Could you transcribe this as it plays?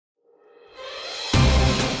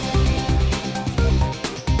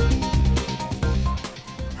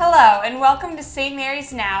Hello and welcome to St.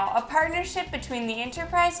 Mary's Now, a partnership between the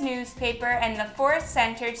Enterprise newspaper and the Forest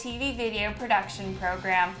Center TV video production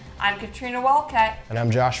program. I'm Katrina Walcott. And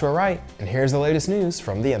I'm Joshua Wright, and here's the latest news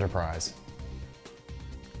from the Enterprise.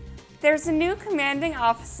 There's a new commanding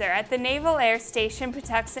officer at the Naval Air Station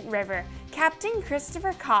Patuxent River. Captain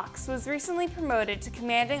Christopher Cox was recently promoted to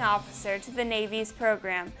commanding officer to the Navy's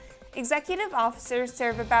program. Executive officers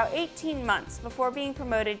serve about 18 months before being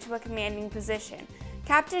promoted to a commanding position.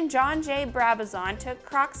 Captain John J. Brabazon took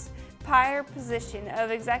Cox's prior position of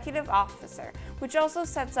executive officer, which also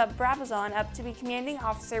sets up Brabazon up to be commanding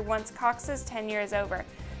officer once Cox's tenure is over.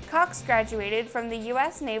 Cox graduated from the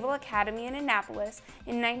U.S. Naval Academy in Annapolis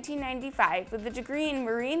in 1995 with a degree in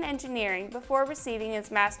marine engineering before receiving his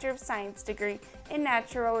Master of Science degree in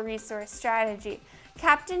Natural Resource Strategy.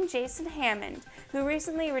 Captain Jason Hammond, who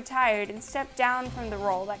recently retired and stepped down from the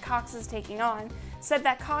role that Cox is taking on, said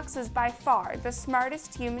that Cox is by far the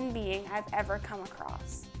smartest human being I've ever come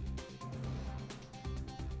across.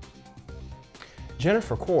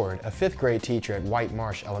 Jennifer Cord, a 5th grade teacher at White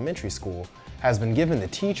Marsh Elementary School, has been given the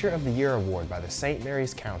Teacher of the Year award by the St.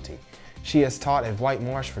 Mary's County. She has taught at White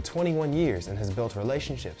Marsh for 21 years and has built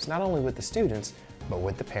relationships not only with the students, but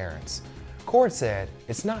with the parents. Cord said,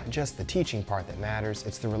 "It's not just the teaching part that matters,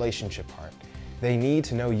 it's the relationship part. They need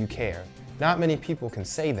to know you care. Not many people can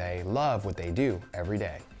say they love what they do every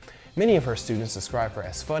day." Many of her students describe her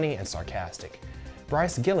as funny and sarcastic.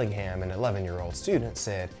 Bryce Gillingham, an 11-year-old student,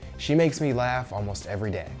 said, "She makes me laugh almost every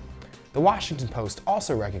day." The Washington Post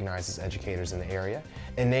also recognizes educators in the area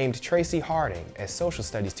and named Tracy Harding, a social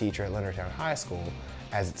studies teacher at Leonardtown High School,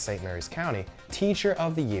 as its St. Mary's County Teacher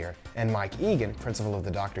of the Year, and Mike Egan, principal of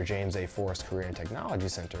the Dr. James A. Forrest Career and Technology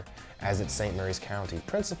Center, as its St. Mary's County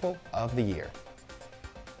Principal of the Year.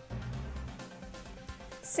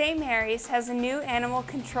 St. Mary's has a new animal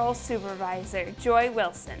control supervisor, Joy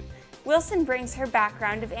Wilson. Wilson brings her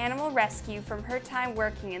background of animal rescue from her time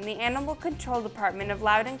working in the Animal Control Department of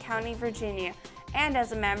Loudoun County, Virginia, and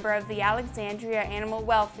as a member of the Alexandria Animal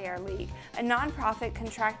Welfare League, a nonprofit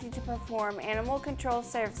contracted to perform animal control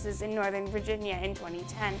services in Northern Virginia in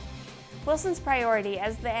 2010. Wilson's priority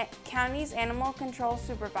as the county's animal control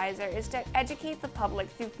supervisor is to educate the public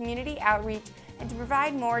through community outreach and to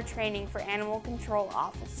provide more training for animal control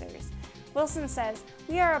officers. Wilson says,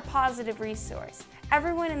 "We are a positive resource.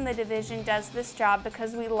 Everyone in the division does this job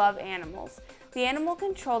because we love animals." The Animal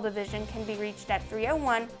Control Division can be reached at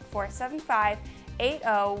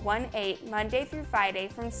 301-475-8018 Monday through Friday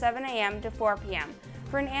from 7 a.m. to 4 p.m.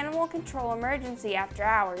 For an animal control emergency after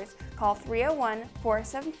hours, call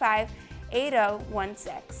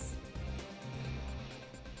 301-475-8016.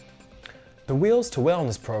 The Wheels to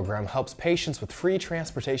Wellness program helps patients with free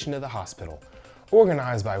transportation to the hospital.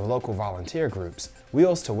 Organized by local volunteer groups,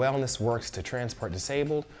 Wheels to Wellness works to transport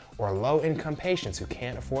disabled or low-income patients who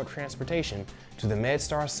can't afford transportation to the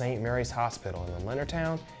MedStar St. Mary's Hospital in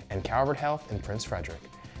Leonardtown and Calvert Health in Prince Frederick.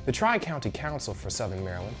 The Tri-County Council for Southern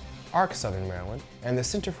Maryland, ARC Southern Maryland, and the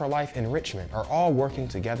Center for Life Enrichment are all working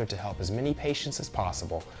together to help as many patients as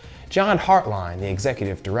possible. John Hartline, the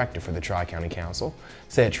executive director for the Tri-County Council,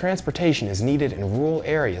 said transportation is needed in rural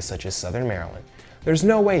areas such as Southern Maryland. "There's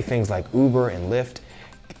no way things like Uber and Lyft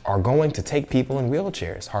are going to take people in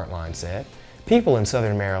wheelchairs," Hartline said. "People in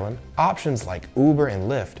Southern Maryland, options like Uber and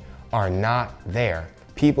Lyft are not there.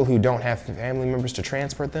 People who don't have family members to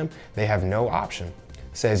transport them, they have no option,"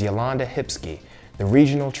 says Yolanda Hipsky, the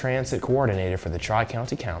regional transit coordinator for the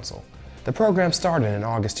Tri-County Council. The program started in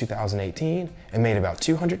August 2018 and made about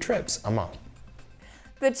 200 trips a month.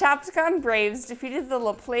 The Chaptacon Braves defeated the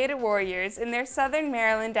La Plata Warriors in their Southern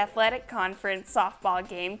Maryland Athletic Conference softball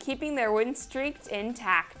game, keeping their win streak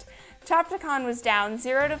intact. Chaptacon was down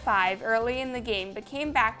 0-5 early in the game, but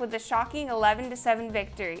came back with a shocking 11-7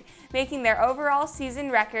 victory, making their overall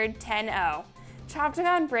season record 10-0.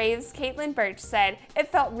 Chaptacon Braves' Caitlin Birch said,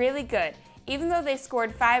 "It felt really good. Even though they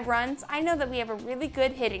scored 5 runs, I know that we have a really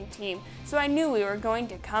good hitting team, so I knew we were going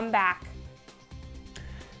to come back."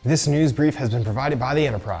 This news brief has been provided by the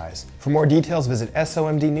Enterprise. For more details, visit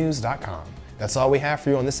somdnews.com. That's all we have for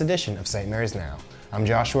you on this edition of St. Mary's Now. I'm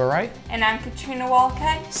Joshua Wright. And I'm Katrina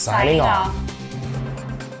Walcott, signing off.